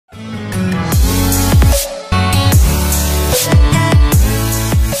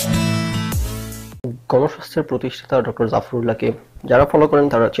গণস্বাস্থ্যের প্রতিষ্ঠাতা ডক্টর জাফরুল্লাহকে যারা ফলো করেন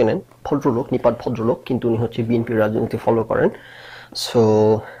তারা চেনেন। ভদ্রলোক, নিপাট ভদ্রলোক, কিন্তু উনি হচ্ছে বিএনপির রাজনীতি ফলো করেন। সো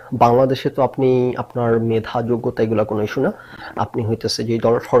বাংলাদেশে তো আপনি আপনার মেধা যোগ্যতা এগুলো কোনো ইস্যু না। আপনি হইতেছে যে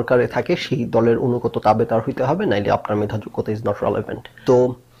দল সরকারে থাকে সেই দলের অনুগত তাবেদার হইতে হবে, নাইলে আপনার মেধা যোগ্যতা ইজ নট রেলেভেন্ট। তো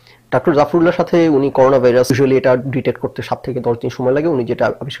ডক্টর জাফরুল্লাহর সাথে উনি করোনা ভাইরাস ইউজুয়ালি এটা ডিটেক্ট করতে 7 থেকে 10 দিন সময় লাগে। উনি যেটা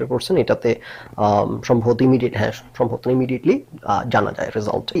আবিষ্কার করছেন এটাতে সম্ভবত ইমিডিয়েটলি জানা যায়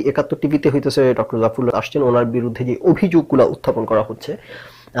রেজাল্ট। 71 টিভিতে হইতেছে ডক্টর জাফরুল্লাহ আসছেন, ওনার বিরুদ্ধে যে অভিযোগগুলো উত্থাপন করা হচ্ছে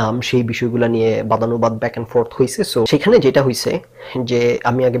সেই বিষয়গুলো নিয়ে বাদানুবাদ ব্যাক অ্যান্ড ফোর্থ হয়েছে। সো সেখানে যেটা হয়েছে যে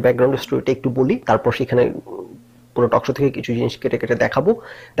আমি আগে ব্যাকগ্রাউন্ড স্টোরিটা একটু বলি, তারপর সেখানে পুরো টকশো থেকে কিছু জিনিস কেটে কেটে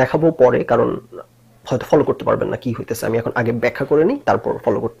দেখাবো পরে, কারণ হয়তো ফলো করতে পারবেন না কি হইতেছে। আমি এখন আগে ব্যাখ্যা করে নিই, তারপর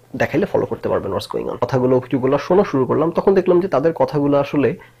দেখাইলে ফলো করতে পারবেন হোয়াটস গোয়িং অন। কথাগুলো অভিযোগগুলো শোনা শুরু করলাম, তখন দেখলাম যে তাদের কথাগুলো আসলে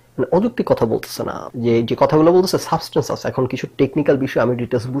অযৌক্তিক কথা বলতেছে না, যে কথাগুলো বলতেছে সাবস্টেন্স আছে। এখন কিছু টেকনিক্যাল বিষয় আমি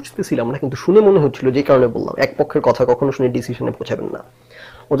ডিটেলস বুঝতেছিলাম না, কিন্তু শুনে মনে হচ্ছিল, যে কারণে বললাম এক পক্ষের কথা কখনো শুনে ডিসিশনে পৌঁছাবেন না।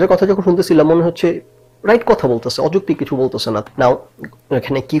 ওদের কথা যখন শুনতেছিলাম মনে হচ্ছে রাইট কথা বলতেছে, অযৌক্তিক কিছু বলতেছে না। নাও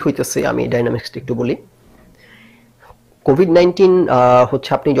এখানে কি হইতেছে আমি ডাইনামিক্সটা একটু বলি। কোভিড-19 হচ্ছে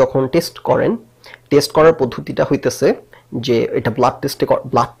আপনি যখন টেস্ট করার পদ্ধতিটা হইতেছে যে এটা ব্লাড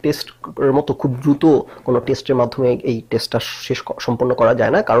টেস্টের মতো খুব দ্রুত কোনো টেস্টের মাধ্যমে এই টেস্টটা সম্পন্ন করা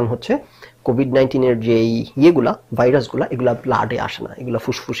যায় না। কারণ হচ্ছে কোভিড-19 এর যে ভাইরাসগুলা এগুলা ব্লাডে আসে না, এগুলা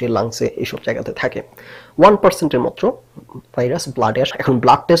ফুসফুসে, লাংসে, এইসব জায়গাতে থাকে। 1% মাত্র ভাইরাস ব্লাডে আসে। এখন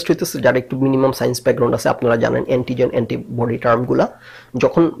ব্লাড টেস্ট হইতেছে, যারা একটু মিনিমাম সায়েন্স ব্যাকগ্রাউন্ড আছে আপনারা জানেন অ্যান্টিজেন অ্যান্টিবডি টার্মগুলা।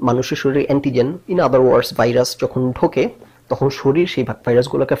 যখন মানুষের শরীরে antigen, in other words virus যখন ঢোকে, তখন শরীর সেই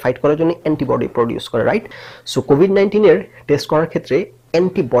ভাইরাসগুলোকে ফাইট করার জন্য অ্যান্টিবডি প্রডিউস করে, রাইট? সো কোভিড-19 এর টেস্ট করার ক্ষেত্রে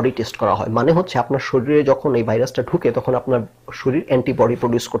অ্যান্টিবডি টেস্ট করা হয়। মানে হচ্ছে আপনার শরীরে যখন এই ভাইরাসটা ঢুকে তখন আপনার শরীর অ্যান্টিবডি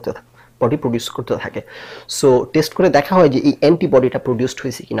প্রডিউস করতে থাকে। সো টেস্ট করে দেখা হয় যে এই অ্যান্টিবডিটা প্রডিউসড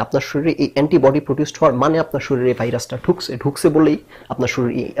হয়েছে কিনা। আপনার শরীরে এই অ্যান্টিবডি প্রডিউসড হওয়ার মানে আপনার শরীরে ভাইরাসটা ঢুকছে বলেই আপনার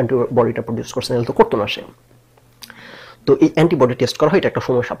শরীর এই অ্যান্টিবডিটা প্রডিউস করছে, নাহলে তো করতো না সে। তো এই অ্যান্টিবডি টেস্ট করা হয়, এটা একটা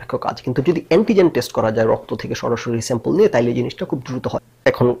সময় সাপেক্ষ কাজ। কিন্তু যদি অ্যান্টিজেন টেস্ট করা যায় রক্ত থেকে সরাসরি স্যাম্পল নিয়ে, তাইলে জিনিসটা খুব দ্রুত হয়।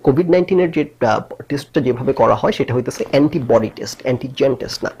 এখন কোভিড-19 এর যে টেস্টটা যেভাবে করা হয় সেটা হইতেছে অ্যান্টিবডি টেস্ট, অ্যান্টিজেন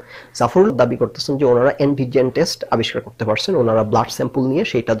টেস্ট না। জাফরুল দাবি করতেছেন যে ওনারা অ্যান্টিজেন টেস্ট আবিষ্কার করতে পারছেন। ওনারা ব্লাড স্যাম্পল নিয়ে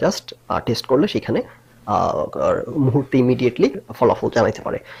সেটা জাস্ট টেস্ট করলে সেখানে মুহূর্তে ইমিডিয়েটলি ফলাফল জানাইতে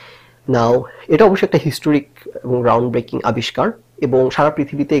পারে। নাও এটা অবশ্যই একটা হিস্টোরিক এবং গ্রাউন্ড ব্রেকিং আবিষ্কার, এবং সারা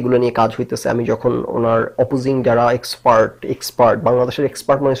পৃথিবীতে এগুলো নিয়ে কাজ হইতেছে। আমি যখন ওনার অপোজিং যারা এক্সপার্ট বাংলাদেশের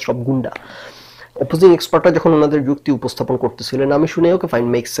এক্সপার্ট মানে সব গুন্ডা, অপোজিং এক্সপার্টরা যখন ওনাদের যুক্তি উপস্থাপন করতেছিলেন, আমি শুনে ওকে ফাইন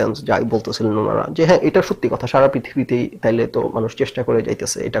মেক সেন্স যাই বলতেছিলেন ওনারা, যে হ্যাঁ এটা সত্যি কথা, সারা পৃথিবীতেই তাইলে তো মানুষ চেষ্টা করে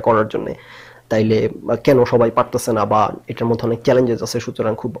যাইতেছে এটা করার জন্য, তাইলে কেন সবাই পারতেছে না, বা এটার মধ্যে অনেক চ্যালেঞ্জেস আছে,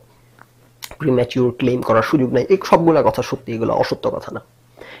 সুতরাং খুব প্রিম্যাচিউর ক্লেম করার সুযোগ নাই। এই সবগুলা কথা সত্যি, এগুলো অসত্য কথা না।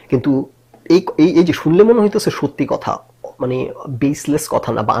 কিন্তু এই যে শুনলে মনে হইতেছে সত্যি কথা, মানে বেসলেস কথা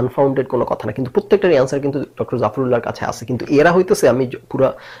না বা আনফাউন্ডেড কোনো কথা না, কিন্তু প্রত্যেকটার অ্যান্সার কিন্তু ডক্টর জাফরুল্লাহর কাছে আছে। কিন্তু এরা হইতেছে, আমি পুরো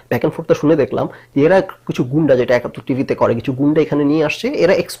ব্যাক অ্যান্ড ফোর্থটা শুনে দেখলাম যে এরা কিছু গুন্ডা, যেটা 71 টিভিতে করে, কিছু গুন্ডা এখানে নিয়ে আসছে।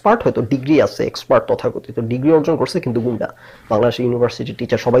 এরা এক্সপার্ট, হয়তো ডিগ্রি আছে, এক্সপার্ট তথাকথিত ডিগ্রি অর্জন করছে, কিন্তু গুন্ডা। বাংলাদেশের ইউনিভার্সিটি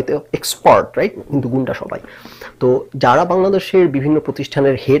টিচার সবাই তো এক্সপার্ট, রাইট? কিন্তু গুন্ডা সবাই। তো যারা বাংলাদেশের বিভিন্ন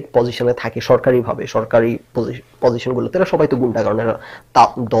প্রতিষ্ঠানের হেড পজিশনে থাকে সরকারিভাবে, সরকারি পজিশনগুলোতে, এরা সবাই তো গুন্ডা, কারণ এরা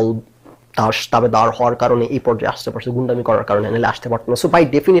দল তাবেদার হওয়ার কারণে এই পর্যায়ে আসতে পারছে, গুন্ডামি করার কারণে নাহলে আসতে পারতো না। সো বাই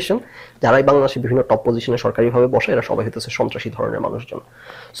ডেফিনেশন যারাই বাংলাদেশে বিভিন্ন টপ পজিশনে সরকারিভাবে বসে, এরা সবাই হইতেছে সন্ত্রাসী ধরনের মানুষজন।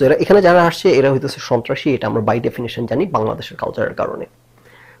 সো এরা এখানে যারা আসছে এরা হইতেছে সন্ত্রাসী, এটা আমরা বাই ডেফিনেশন জানি বাংলাদেশের কালচারের কারণে।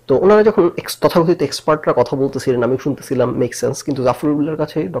 তো ওনারা যখন তথাকথিত এক্সপার্টরা কথা বলতেছিলেন, আমি শুনতেছিলাম, মেক সেন্স। কিন্তু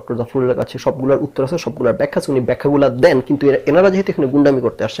ডক্টর জাফরুল্লাহর কাছে সবগুলোর উত্তর আছে, সবগুলোর ব্যাখ্যা আছে, উনি ব্যাখ্যাগুলো দেন। কিন্তু এনারা যেহেতু এখানে গুন্ডামি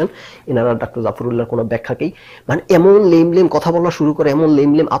করতে আসছেন, এনারা ডক্টর জাফরুল্লাহর কোনো ব্যাখ্যাকেই, মানে এমন লেম কথা বলা শুরু করে, এমন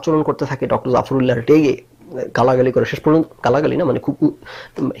লেম আচরণ করতে থাকে ডক্টর জাফরুল্লাহর, রেগে গালাগালি করে, শেষ পর্যন্ত গালাগালি না, মানে খুব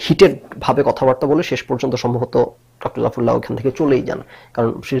হিটেড ভাবে কথাবার্তা বলে শেষ পর্যন্ত সম্ভবত ডক্টর জাফরুল্লাহ ওখান থেকে চলেই যান। কারণ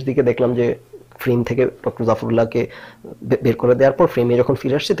শেষ দিকে দেখলাম যে ফ্রেম থেকে ডক্টর জাফরুল্লাহকে বের করে দেওয়ার পর ফ্রেমে যখন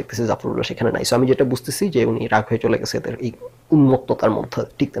ফিরে আসছে দেখতেছি জাফরুল্লাহ সেখানে নাই। সো আমি যেটা বুঝতেছি যে উনি রাগ হয়ে চলে গেছে এদের এই উন্মত্ততার মধ্যে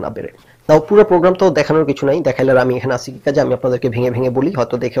টিকতে না পেরে। তাও পুরো প্রোগ্রামটাও দেখানোর কিছু নাই, দেখাইলে আমি এখানে আসি কাজে, আমি আপনাদেরকে ভেঙে বলি,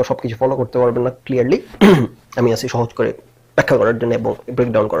 হয়তো দেখেও সবকিছু ফলো করতে পারবেন না ক্লিয়ারলি। আমি আসি সহজ করে ব্যাখ্যা করার জন্য এবং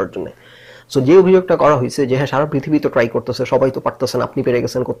ব্রেকডাউন করার জন্য। সো যে অভিযোগটা করা হয়েছে যে হ্যাঁ সারা পৃথিবী তো ট্রাই করতেছে, সবাই তো পারতেছেন, আপনি পেরে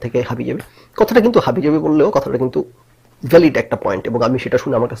গেছেন কোত্থেকে, হাবিজাবি কথাটা, কিন্তু হাবিজাবি বললেও কথাটা কিন্তু ভ্যালিড একটা পয়েন্ট, এবং আমি সেটা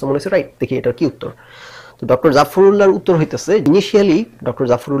শুনে আমার কাছে মনে হয়েছে রাইট, দেখি এটার কি উত্তর। তো ডক্টর জাফরুল্লাহর উত্তর হইতেছে, initially doctor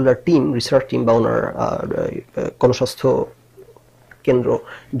জাফরুল্লাহর team, research team বা ওনার গণস্বাস্থ্য কেন্দ্র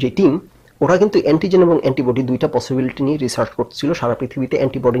যে টিম, ওরা কিন্তু অ্যান্টিজেন এবং অ্যান্টিবডি দুইটা পসিবিলিটি নিয়ে রিসার্চ করতেছিল। সারা পৃথিবীতে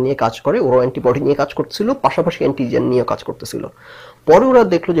অ্যান্টিবডি নিয়ে কাজ করে, ওরাও অ্যান্টিবডি নিয়ে কাজ করতেছিল, পাশাপাশি অ্যান্টিজেন নিয়ে কাজ করতেছিল। পরে ওরা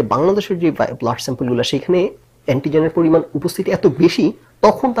দেখলো যে বাংলাদেশের যে ব্লাড স্যাম্পলগুলো সেখানে অ্যান্টিজেনের পরিমাণ উপস্থিতি এত বেশি,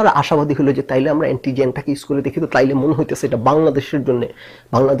 তখন তারা আশাবাদী হলো যে তাইলে আমরা অ্যান্টিজেনটাকে ইউজ করে দেখি, তো তাইলে মনে হইতেছে এটা বাংলাদেশের জন্য,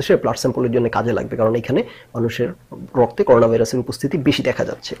 বাংলাদেশের ব্লাড স্যাম্পলের জন্য কাজে লাগবে, কারণ এখানে মানুষের রক্তে করোনা ভাইরাসের উপস্থিতি বেশি দেখা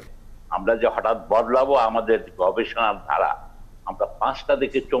যাচ্ছে। আমরা যে হঠাৎ বদলাবো আমাদের গবেষণার ধারা, আমরা 5টা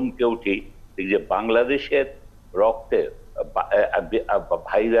দেখে চমকে উঠি যে বাংলাদেশের রক্তের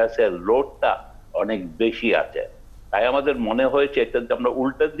ভাইরাসের লোডটা অনেক বেশি আছে। তাই আমাদের মনে হয়েছে এটা যদি আমরা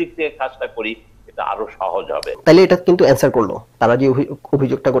উল্টার দিক থেকে কাজটা করি এটা আরো সহজ হবে। তাইলে এটা কিন্তু অ্যান্সার করলো। তারা যে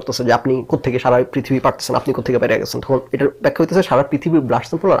অভিযোগটা করতেছে যে আপনি কোত্থেকে সারা পৃথিবী পারতেছেন, আপনি কোত্থেকে বেরিয়ে গেছেন, তখন এটার ব্যাখ্যা হইতেছে সারা পৃথিবীর ব্লাড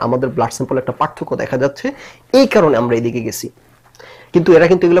স্যাম্পল আর আমাদের ব্লাড স্যাম্পল একটা পার্থক্য দেখা যাচ্ছে, এই কারণে আমরা এদিকে গেছি। কিন্তু এরা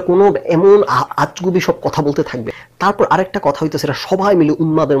কিন্তু এগুলো কোনো এমন আজগুবি সব কথা বলতে থাকবে। তারপর আরেকটা কথা হইতেছে, এরা সবাই মিলে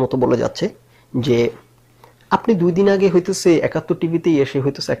উন্মাদের মতো বলে যাচ্ছে যে আপনি 2 দিন আগে হইতেছে 71 টিভিতেই এসে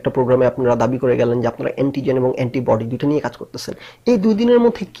হইতেছে একটা প্রোগ্রামে আপনারা দাবি করে গেলেন যে আপনারা অ্যান্টিজেন এবং অ্যান্টিবডি দুটো নিয়ে কাজ করতেছেন। এই 2 দিনের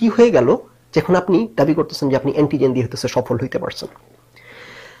মধ্যে কি হয়ে গেল যখন আপনি দাবি করতেছেন যে আপনি অ্যান্টিজেন দিয়ে হইতেছে সফল হইতে পারছেন?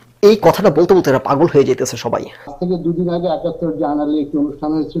 এই কথাটা বলতে বলতে এরা পাগল হয়ে যেতেছে সবাই। আজ থেকে 2 দিন আগে 71 জার্নালে একটি অনুষ্ঠান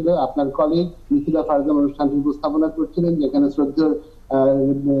হয়েছিল, আপনার কলিগ মিথিলা ফারজানা অনুষ্ঠানটি উপস্থাপনা করছিলেন, যেখানে শ্রদ্ধেয়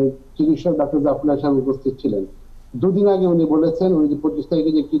চিকিৎসক ডক্টর জাফরুল্লাহ সাহেব উপস্থিত ছিলেন। 2 দিন আগে উনি বলেছেন উনি যে 25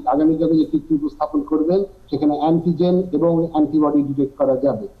 তারিখে যে আগামীকালে যে কিট উপস্থাপন করবেন সেখানে অ্যান্টিজেন এবং অ্যান্টিবডি ডিটেক্ট করা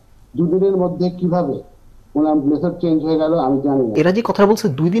যাবে। 2 দিনের মধ্যে কিভাবে ওনার মেথড চেঞ্জ হয়ে গেল আমি জানি না। এরা যে কথা বলছে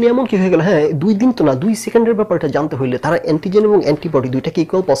 2 দিনে এমন কি হয়ে গেল? হ্যাঁ, 2 দিন তো না, 2 সেকেন্ডের ব্যাপারটা জানতে হইলে তারা অ্যান্টিজেন এবং অ্যান্টিবডি দুইটাকে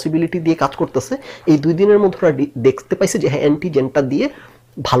ইকুয়াল পসিবিলিটি দিয়ে কাজ করতেছে। এই 2 দিনের মধ্যে ওরা দেখতে পাইছে যে হ্যাঁ অ্যান্টিজেনটা দিয়ে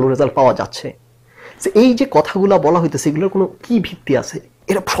ভালো রেজাল্ট পাওয়া যাচ্ছে। এই যে কথাগুলো বলা হইতেছে এগুলোর কোনো কি ভিত্তি আছে?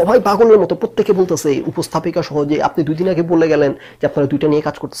 এরা সবাই পাগলের মতো প্রত্যেকে বলতেছে, উপস্থাপিকা সহ, যে আপনি 2 দিন আগে বলে গেলেন যে আপনারা দুইটা নিয়ে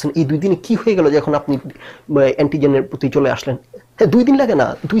কাজ করতেছেন, এই 2 দিনে কি হয়ে গেল যে এখন আপনি অ্যান্টিজেনের প্রতি চলে আসলেন? হ্যাঁ, 2 দিন লাগে না,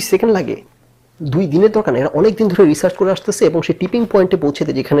 2 সেকেন্ড লাগে। 2 দিনের দরকার নেই। এরা অনেক দিন ধরে রিসার্চ করে আসতেছে এবং সেই টিপিং পয়েন্টে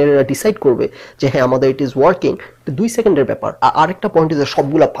পৌঁছেতে যেখানে এরা ডিসাইড করবে যে হ্যাঁ আমাদের ইট ইজ ওয়ার্কিং, 2 সেকেন্ডের ব্যাপার। আরেকটা পয়েন্ট যে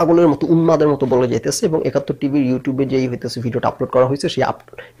সবগুলা পাগলের মতো উন্মাদের মতো বলে যেতেছে, এবং 71 টিভির ইউটিউবে যেই হইতেছে ভিডিওটা আপলোড করা হয়েছে সেই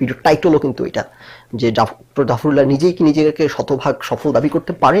ভিডিও টাইটেলও কিন্তু এটা, যে জাফরুল্লাহ নিজেই কি নিজেকে শতভাগ সফল দাবি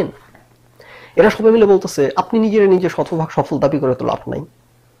করতে পারেন? এরা সবাই মিলে বলতেছে আপনি নিজে শতভাগ সফল দাবি করে তো লাভ নাই।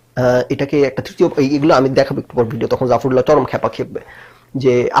 এটাকে একটা তৃতীয়, এগুলো আমি দেখাবো একটু পর ভিডিও, তখন জাফরুল্লাহ চরম খেপা খেপবে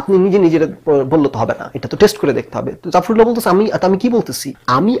যে আপনি নিজের বললে তো হবে না, এটা তো টেস্ট করে দেখতে হবে। তো জাফরুল্লাহ বলতেছে আমি কি বলতেছি,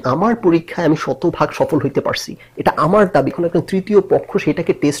 আমি আমার পরীক্ষায় আমি শতভাগ সফল হইতে পারছি, এটা আমার দাবি। কোনো একটা তৃতীয় পক্ষ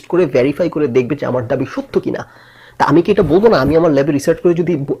সেটাকে টেস্ট করে ভেরিফাই করে দেখবে যে আমার দাবি সত্য কিনা। তা আমি কি এটা বলবো না? আমি আমার ল্যাবে রিসার্চ করে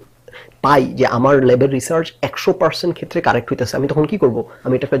যদি পাই যে আমার ল্যাবের রিসার্চ 100% ক্ষেত্রে কারেক্ট হইতেছে, আমি তখন কি করব?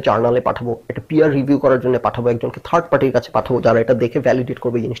 আমি এটা একটা জার্নালে পাঠাবো, এটা পিয়ার রিভিউ করার জন্য পাঠাবো, একজনকে থার্ড পার্টির কাছে পাঠাবো যারা এটা দেখে ভ্যালিডেট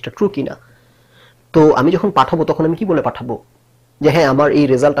করবে জিনিসটা ট্রু কিনা। তো আমি যখন পাঠাবো তখন আমি কি বলে পাঠাবো? যে হ্যাঁ আমার এই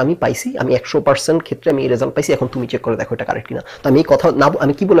রেজাল্ট আমি পাইছি, আমি 100% ক্ষেত্রে আমি এই রেজাল্ট পাইছি, এখন তুমি চেক করে দেখো এটা কারেক্ট কিনা। তো আমি এই কথা না,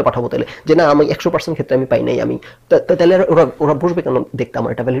 আমি কি বলে পাঠাবো তাহলে? যে না আমি 100% ক্ষেত্রে আমি পাই নাই, আমি তাহলে ওরা বসবে কেন দেখতে?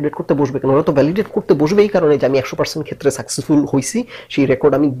 আমার এটা ভ্যালিডেট করতে বসবে কেন? ওরা তো ভ্যালিডেট করতে বসবে এই কারণে যে আমি 100% ক্ষেত্রে সাকসেসফুল হইছি, সেই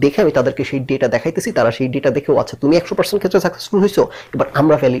রেকর্ড আমি দেখে আমি তাদেরকে সেই ডেটা দেখাইতেছি, তারা সেই ডেটা দেখেও আচ্ছা তুমি 100% ক্ষেত্রে সাকসেসফুল হইছো, এবার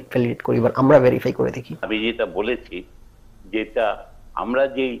আমরা ভ্যালিডেট করি, এবার আমরা ভেরিফাই করে দেখি। আমি যেটা বলেছি যেটা আমরা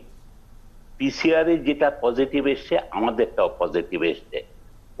যেই পিসিআর এ যেটা পজিটিভ এসছে আমাদেরটাও পজিটিভ এসছে,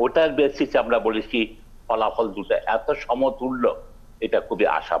 ওটার বেসিসে আমরা বলেছি ফলাফল দুটো এত সমতুল্য, এটা খুবই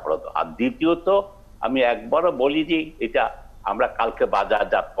আশাপ্রদ। আর দ্বিতীয়ত আমি একবারও বলি যে এটা আমরা কালকে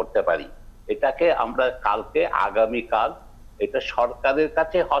বাজারজাত করতে পারি, এটাকে আমরা কালকে আগামীকাল এটা সরকারের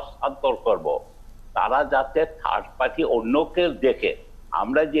কাছে হস্তান্তর করব, তারা যাতে থার্ড পার্টি অন্যকে দেখে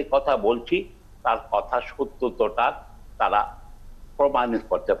আমরা যে কথা বলছি তার কথা সত্যতাটা তারা প্রমাণিত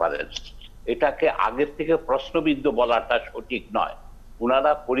করতে পারেন। এটাকে আগের থেকে প্রশ্নবিদ্ধ বলাটা সঠিক নয়।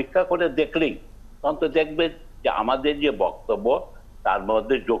 ওনারা পরীক্ষা করে দেখলেই তখন দেখবেন যে আমাদের যে বক্তব্য তার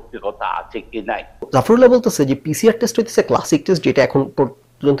মধ্যে যৌক্তিকতা আছে কি নাই। জাফরুল্লাহ বলতেছে যে পিসিআর টেস্ট হইতেছে ক্লাসিক টেস্ট, যেটা এখন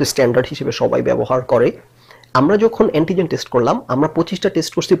পর্যন্ত স্ট্যান্ডার্ড হিসেবে সবাই ব্যবহার করে। আমরা যখন অ্যান্টিজেন টেস্ট করলাম, আমরা 25টা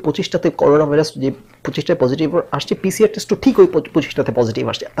টেস্ট করছি, 25টাতে করোনা ভাইরাস যে 25টায় পজিটিভ আসছে, পিসিআর টেস্টও ঠিক ওই 25টাতে পজিটিভ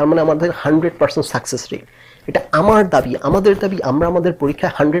আসছে। তার মানে আমাদের 100% সাকসেস রেট। এটা আমার দাবি, আমাদের দাবি, আমরা আমাদের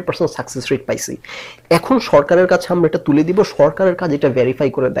পরীক্ষায় 100% সাকসেস রেট পাইছি। এখন সরকারের কাছে আমরা এটা তুলে দিব, সরকারের কাজ এটা ভেরিফাই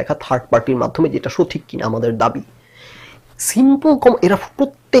করে দেখা থার্ড পার্টির মাধ্যমে যেটা সঠিক কিনা আমাদের দাবি। সিম্পল কম। এরা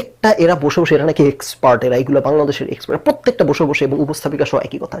প্রত্যেকটা এরা বসে বসে, এরা নাকি এক্সপার্ট, এরা এগুলো বাংলাদেশের এক্সপার্ট, প্রত্যেকটা বসে বসে এবং উপস্থাপিকা সহ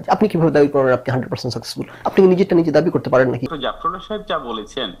একই কথা, আপনি কিভাবে দাবি করেন আপনি 100% সাকসেসফুল? আপনি নিজেরটা নিজে দাবি করতে পারেন নাকি? জাফরুল্লাহ সাহেব যা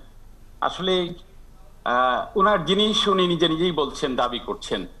বলেছেন আসলে ওনার জিনিস উনি নিজেই বলছেন, দাবি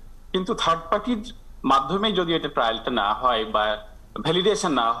করছেন, কিন্তু থার্ড পার্টির মাধ্যমে যদি এটা ট্রায়ালটা না হয় বা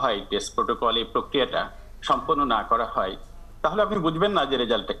ভ্যালিডেশন না হয়, টেস্ট প্রোটোকল এই প্রক্রিয়াটা সম্পন্ন না করা হয়, তাহলে আপনি বুঝবেন না যে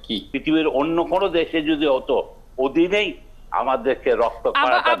রেজাল্টটা কি। পৃথিবীর অন্য কোনো দেশে যদি হতো ওদিনেই আমাদেরকে রক্ত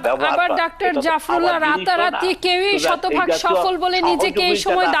করাটা ব্যবহার আবার ডাক্তার জাফরুল্লাহ রাতারাতি কেউই শতভাগ সফল বলে নিজেকে এই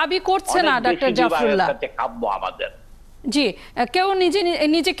সময় দাবি করছে না ডাক্তার জাফরুল্লাহ। কাম্য আমাদের। জি, কেউ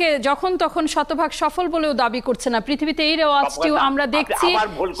নিজেকে যখন তখন শতভাগ সফল বলেও দাবি করছে না। পৃথিবীতে এই রেওয়াজটিও আমরা দেখছি,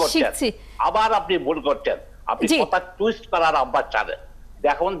 শিখছি। আবার আপনি ভুল করছেন, আপনি কথা টুইস্ট করার আব্বাস ছাড়েন।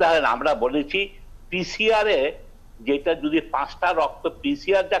 দেখুন আমরা বলেছি পিসিআর এ যেটা যদি 5টা রক্ত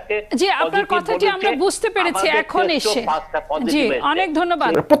পিসিআর যাকে, জি আপনার কথাটি আমরা বুঝতে পেরেছি এখন এসে। জি অনেক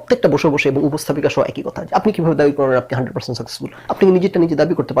ধন্যবাদ। প্রত্যেকটা বসে বসে এবং উপস্থাপিকা সহ একই কথা, আপনি কিভাবে দাবি করেন আপনি 100% সাকসেসফুল? আপনি নিজেরটা নিজে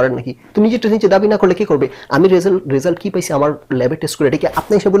দাবি করতে পারেন নাকি? তো নিজেরটা নিজে দাবি না করলে কি করবে? আমি রেজাল্ট কি পাইছি আমার ল্যাবে টেস্ট করে, এটা কি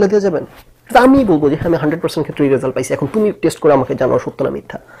আপনি এসে বলে দিয়ে যাবেন? আমি বলবো যে আমি 100% ক্ষেত্রে রেজাল্ট পাইছি, এখন তুমি টেস্ট করে আমাকে জানাও সত্য না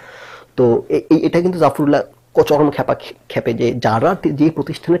মিথ্যা। তো এটা কিন্তু জাফরুল্লাহ চরম খেপে যে যারা যে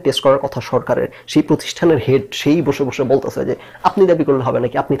প্রতিষ্ঠানে টেস্ট করার কথা সরকারের, সেই প্রতিষ্ঠানের হেড সেই বসে বসে বলতেছে যে আপনি দাবি করলে হবে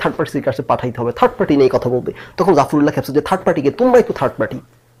নাকি, আপনি থার্ড পার্টির কাছে পাঠাইতে হবে, থার্ড পার্টি নিয়ে কথা বলবে। তখন জাফরুল্লাহ খেপছে যে থার্ড পার্টিকে, তোমরাই তো থার্ড পার্টি,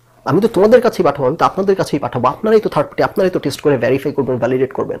 আমি তো তোমাদের কাছেই পাঠাবো, আমি তো আপনাদের কাছেই পাঠাবো, আপনারাই তো থার্ড পার্টি, আপনারাই তো টেস্ট করে ভেরিফাই করবেন,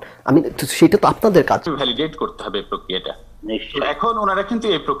 ভ্যালিডেট করবেন, আমি সেটা তো আপনাদের কাজ। ভ্যালিডেট করতে হবে প্রক্রিয়াটা। এখন ওনারা কিন্তু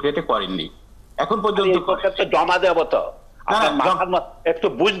এই প্রক্রিয়াটা করেননি এখন পর্যন্ত। জমা দেবো তো একটু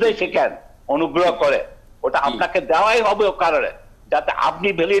বুঝতে শেখেন অনুগ্রহ করে, ওটা আপনাকে দেওয়াই হবে ও কারণে যাতে আপনি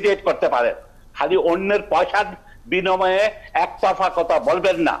ভ্যালিডেট করতে পারেন। খালি অন্যের পয়সার বিনিময়ে একতরফা কথা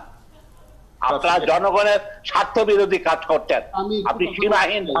বলবেন না। আপনারা জনগণের স্বার্থ বিরোধী কাজ করছেন, আপনি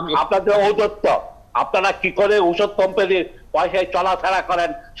সীমাহীন আপনাদের ঔদ্ধত্য, আপনারা কি করে ঔষধ কোম্পানির পয়সায় চলাফেরা করেন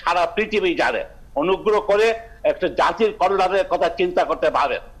সারা পৃথিবী জানে। অনুগ্রহ করে একটা জাতির কল্যাণের কথা চিন্তা করতে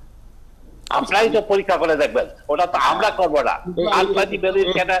পারেন, আপনারাই তো পরীক্ষা করে দেখবেন, ওটা তো আমরা করবো না। আপনাদের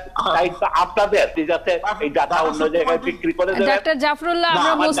যাতে এই ডাটা অন্য জায়গায় বিক্রি করে দেবেন। ডাক্তার জাফরুল্লাহ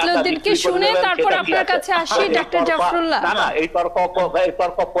আমরা মুসলিউদ্দিনকে শুনে তারপর আপনার কাছে আসি। ডাক্তার জাফরুল্লাহ না এই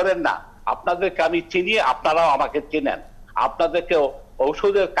তর্ক করেন না, আপনাদেরকে আমি চিনি, আপনারাও আমাকে চিনেন, আপনাদেরকে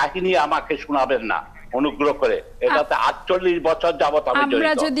ওষুধের কাহিনী আমাকে শোনাবেন না অনুগ্রহ করে। এটাতে 48 বছর যাবত আমি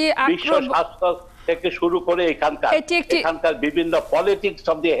জড়িত, বিশ্ব স্বাস্থ্য থেকে শুরু করে এখানকার বিভিন্ন politics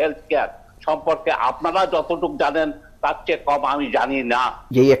of the health care সম্পর্কে আপনারা যতটুকু জানেন তার চেয়ে কম আমি জানি না।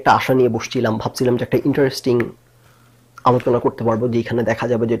 যেই একটা আশা নিয়ে বসছিলাম, ভাবছিলাম যে একটা ইন্টারেস্টিং আলোচনা করতে পারবো যেখানে দেখা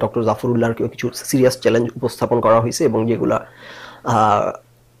যাবে যে ডক্টর জাফরুল্লাহর কিছু সিরিয়াস চ্যালেঞ্জ উপস্থাপন করা হয়েছে এবং যেগুলা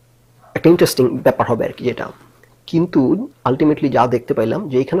একটা ইন্টারেস্টিং ব্যাপার হবে আর কি যেটা। কিন্তু আলটিমেটলি যা দেখতে পাইলাম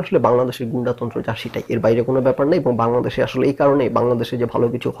যে এখানে আসলে বাংলাদেশের গুন্ডাতন্ত্র যা সেটাই, এর বাইরে কোনো ব্যাপার নেই। এবং বাংলাদেশে আসলে এই কারণে বাংলাদেশে যে ভালো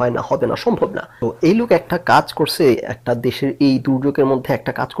কিছু হয় না, হবে না, সম্ভব না। তো এই লোক একটা কাজ করছে, একটা দেশের এই দুর্যোগের মধ্যে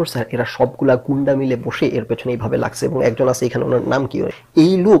একটা কাজ করছে, এরা সবগুলা গুন্ডা মিলে বসে এর পেছনে এইভাবে লাগছে। এবং একজন আছে এখানে, ওনার নাম কি,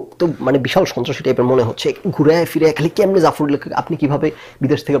 এই লোক তো মানে বিশাল সন্ত্রাসী টাইপের মনে হচ্ছে। ঘুরে ফিরে খালি কেমনে জাফরুল্লাহকে, আপনি কিভাবে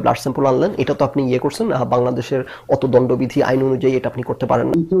বিদেশ থেকে ব্লাড স্যাম্পল আনলেন, এটা তো আপনি করছেন বাংলাদেশের অত দণ্ডবিধি আইন অনুযায়ী এটা আপনি করতে পারেন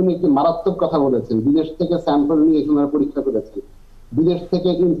না। একটি মারাত্মক কথা বলেছেন, বিদেশ থেকে স্যাম্পল নিয়ে এখানে পরীক্ষা করেছে, বিদেশ থেকে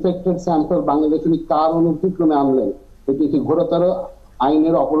ইনফেক্টেড স্যাম্পল বাংলাদেশে কার অনুমতিক্রমে আনলেন, এটি একটি ঘোরতর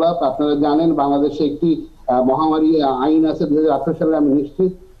আইনের অপরাধ। আপনারা জানেন বাংলাদেশে একটি মহামারী আইন আছে 2018 সালে, আমি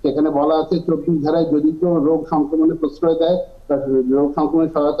নিশ্চিত, সেখানে বলা আছে 24 ধারায় যদি কেউ রোগ সংক্রমণে প্রশ্রয় দেয়, রোগ সংক্রমণে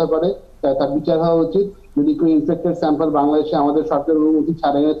সহায়তা করে, তার বিচার হওয়া উচিত। যদি কেউ ইনফেক্টেড স্যাম্পল বাংলাদেশে আমাদের সরকারের অনুমতি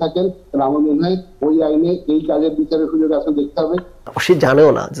ছাড়া এনে থাকেন, তাহলে আমার মনে হয় ওই আইনে এই কাজের বিচারের সুযোগ আসলে দেখতে হবে। সে জানেও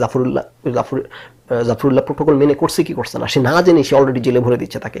না জাফরুল্লাহ প্রোটোকল মেনে করছে কি করছে না, সে না জেনে সে অলরেডি জেলে ভরে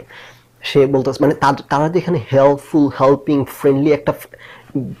দিচ্ছে তাকে। সে বলতেছে মানে তারা যেখানে হেল্পিং ফ্রেন্ডলি একটা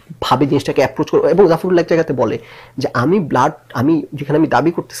ভাবে জিনিসটাকে অ্যাপ্রোচ করবে। এবং জাফরুল্লাহ এক জায়গাতে বলে যে আমি যেখানে আমি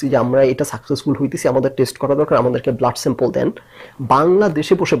দাবি করতেছি যে আমরা এটা সাকসেসফুল হইতেছি, আমাদের টেস্ট করা দরকার, আমাদেরকে ব্লাড স্যাম্পল দেন,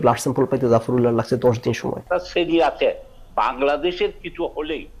 বাংলাদেশে বসে ব্লাড স্যাম্পল পাইতে জাফরুল্লাহ লাগছে 10 দিন সময়। শ্রেণী আছে বাংলাদেশের কিছু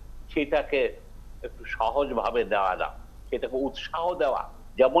হলেই সেটাকে একটু সহজ ভাবে দেওয়া না, সেটাকে উৎসাহ দেওয়া।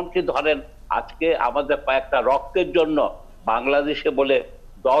 যেমন কি ধরেন আজকে আমাদের কয়েকটা রক্তের জন্য বাংলাদেশে বলে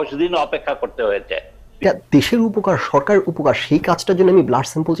 10 দিন অপেক্ষা করতে হয়েছে। দেশের উপকার, সরকারের উপকার, সেই কাজটার জন্য আমি ব্লাড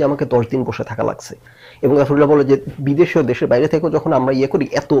স্যাম্পল যে আমাকে 10 দিন বসে থাকা লাগছে। এবং জাফরুল্লাহ বলে যে বিদেশেও দেশের বাইরে থেকেও যখন আমরা করি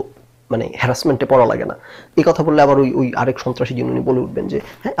এত মানে হ্যারাসমেন্টে পড়া লাগে না। এই কথা বললে আবার ওই আরেক সন্ত্রাসী যিনি উনি বলে উঠবেন যে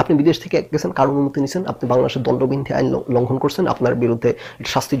হ্যাঁ আপনি বিদেশ থেকে গেছেন, কারণ অনুমতি নিয়েছেন, আপনি বাংলাদেশের দণ্ডবিধি আইন লঙ্ঘন করছেন, আপনার বিরুদ্ধে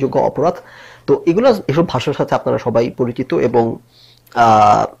শাস্তিযোগ্য অপরাধ। তো এসব ভাষার সাথে আপনারা সবাই পরিচিত এবং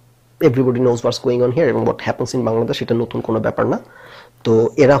everybody knows what's going on here এবং হোয়াট হ্যাপেন্স ইন বাংলাদেশ, এটা নতুন কোনো ব্যাপার না। তো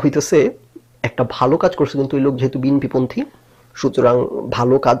এরা হইতেছে একটা ভালো কাজ করছে, কিন্তু ওই লোক যেহেতু বিএনপিপন্থী সুতরাং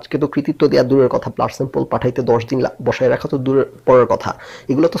ভালো কাজকে তো কৃতিত্ব দেওয়া দূরের কথা, ব্লাড স্যাম্পল পাঠাইতে 10 দিন বসায় রাখা তো দূরের পরের কথা,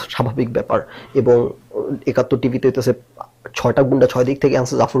 এগুলো তো স্বাভাবিক ব্যাপার। এবং 71 টিভিতে হইতেছে 6টা গুন্ডা 6 দিক থেকে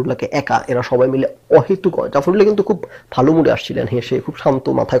আনছে জাফরুল্লাহকে একা, এরা সবাই মিলে অহেতুক। জাফরুল্লাহ কিন্তু খুব ভালো মুডে আসছিলেন, হেসে খুব শান্ত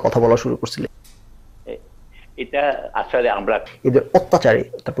মাথায় কথা বলা শুরু করছিলেন। এটা আসলে আমরা এদের অত্যাচারে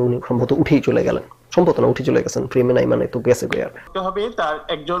তারপর উনি সম্ভবত উঠেই চলে গেলেন, সম্ভবত না উঠে চলে গেছেন, প্রেমে নাই মানে তো গেছে আর। হবে তার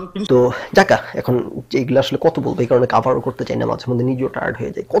একজন তো যাকা, এখন এইগুলো আসলে কত বলবো, এই কারণে কাভারও করতে চাই না, মাঝে মধ্যে নিজেও টায়ার্ড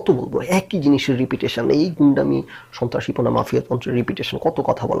হয়ে যায়। কত বলবো একই জিনিসের রিপিটেশন, এই গুন্ডামি সন্ত্রাসীপনা মাফিয়া তন্ত্রের রিপিটেশন, কত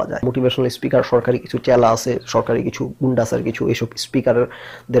কথা বলা যায়। মোটিভেশনাল স্পিকার, সরকারি কিছু চেলা আছে, সরকারি কিছু গুন্ডাসার কিছু, এইসব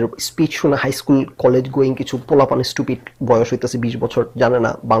স্পিকারদের স্পিচ শুনে হাই স্কুল কলেজ গোয়িং কিছু পোলাপান স্টুপিড, বয়স হইতেছে 20 বছর, জানে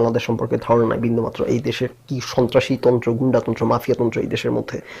না বাংলাদেশ সম্পর্কে ধারণা নাই বিন্দুমাত্র, এই দেশের কি সন্ত্রাসী তন্ত্র, গুন্ডাতন্ত্র, মাফিয়া তন্ত্র এই দেশের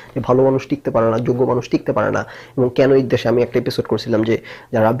মধ্যে, ভালো মানুষ টিকতে পারে না, যোগ্য মানুষ টিকতে পারে না। এবং কেন এই দেশে, আমি একটা এপিসোড করছিলাম যে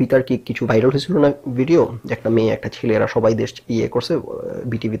যারা বিতার্কিক কিছু ভাইরাল হয়েছিল না ভিডিও, যে একটা মেয়ে একটা ছেলে এরা সবাই দেশ করছে,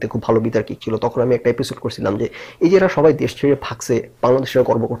 বিটিভিতে খুব ভালো বিতার্কিক ছিল, তখন আমি একটা এপিসোড করছিলাম যে এই যে এরা সবাই দেশ ছেড়ে ভাগছে, বাংলাদেশের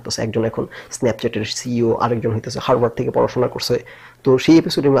গর্ব করতেছে, একজন এখন স্ন্যাপচ্যাটের সিইও, আরেকজন হইতেছে হার্ভার্ড থেকে পড়াশোনা করছে। তো সেই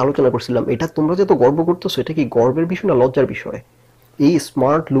এপিসোডে আমি আলোচনা করছিলাম, এটা তোমরা যে তো গর্ব করতেছো, এটা কি গর্বের বিষয় না লজ্জার বিষয়? এই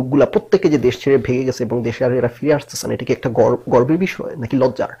স্মার্ট লোকগুলা প্রত্যেকে যে দেশ ছেড়ে ভেগে গেছে এবং দেশে আর এরা ফিরে আসতেছে না, এটা কি একটা গর্বের বিষয় নাকি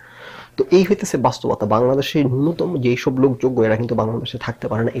লজ্জার? তো এই হইতেছে বাস্তবতা। বাংলাদেশে ন্যূনতম যেই সব লোক যোগ্য, এরা কিন্তু বাংলাদেশে থাকতে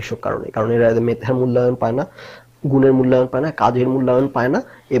পারে না এইসব কারণে, কারণ এরা মেধার মূল্যায়ন পায় না, গুণের মূল্যায়ন পায় না, কাজের মূল্যায়ন পায় না,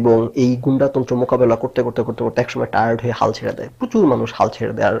 এবং এই গুন্ডাতন্ত্র মোকাবেলা করতে করতে করতে করতে একসময় টায়ার্ড হয়ে হাল ছেড়ে দেয়। প্রচুর মানুষ হাল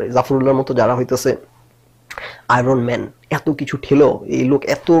ছেড়ে দেয়। আর জাফরুল্লাহর মতো যারা হইতেছে আয়রন ম্যান, এত কিছু ঠেলো, এই লোক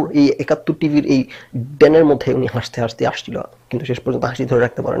এত, এই 71 টিভির এই ড্যানের মধ্যে উনি হাসতে হাসতে আসছিল, কিন্তু শেষ পর্যন্ত হাসি ধরে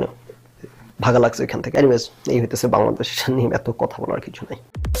রাখতে পারেনি, ভাগা লাগছে এখান থেকে। এনিওয়েজ, এই হইতেছে বাংলাদেশ নিয়ে এত কথা বলার কিছু নাই।